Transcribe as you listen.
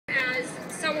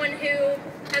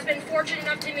fortunate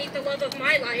enough to meet the love of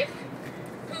my life,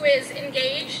 who is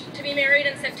engaged to be married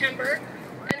in September,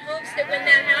 and hopes that when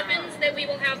that happens, that we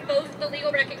will have both the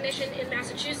legal recognition in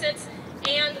Massachusetts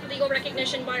and legal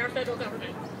recognition by our federal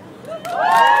government. And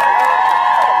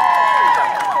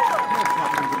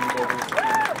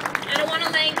I want to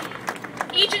thank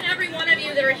each and every one of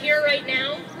you that are here right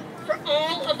now for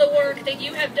all of the work that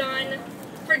you have done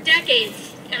for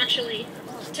decades, actually,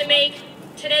 to make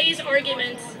today's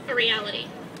arguments a reality.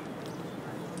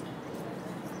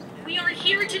 We are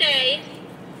here today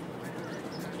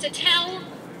to tell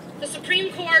the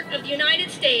Supreme Court of the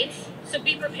United States, so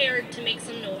be prepared to make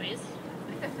some noise,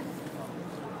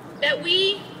 that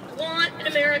we want an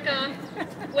America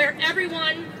where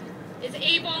everyone is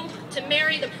able to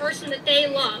marry the person that they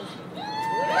love.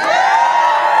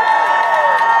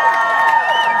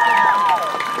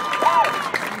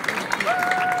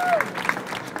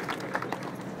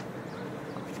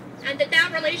 And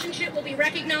that relationship will be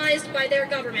recognized by their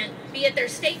government, be it their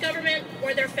state government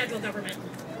or their federal government.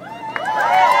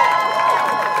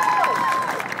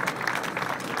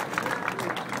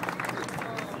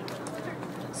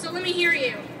 So let me hear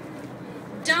you.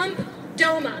 Dump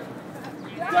DOMA.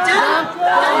 Dump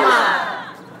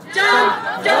DOMA.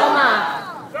 Dump DOMA.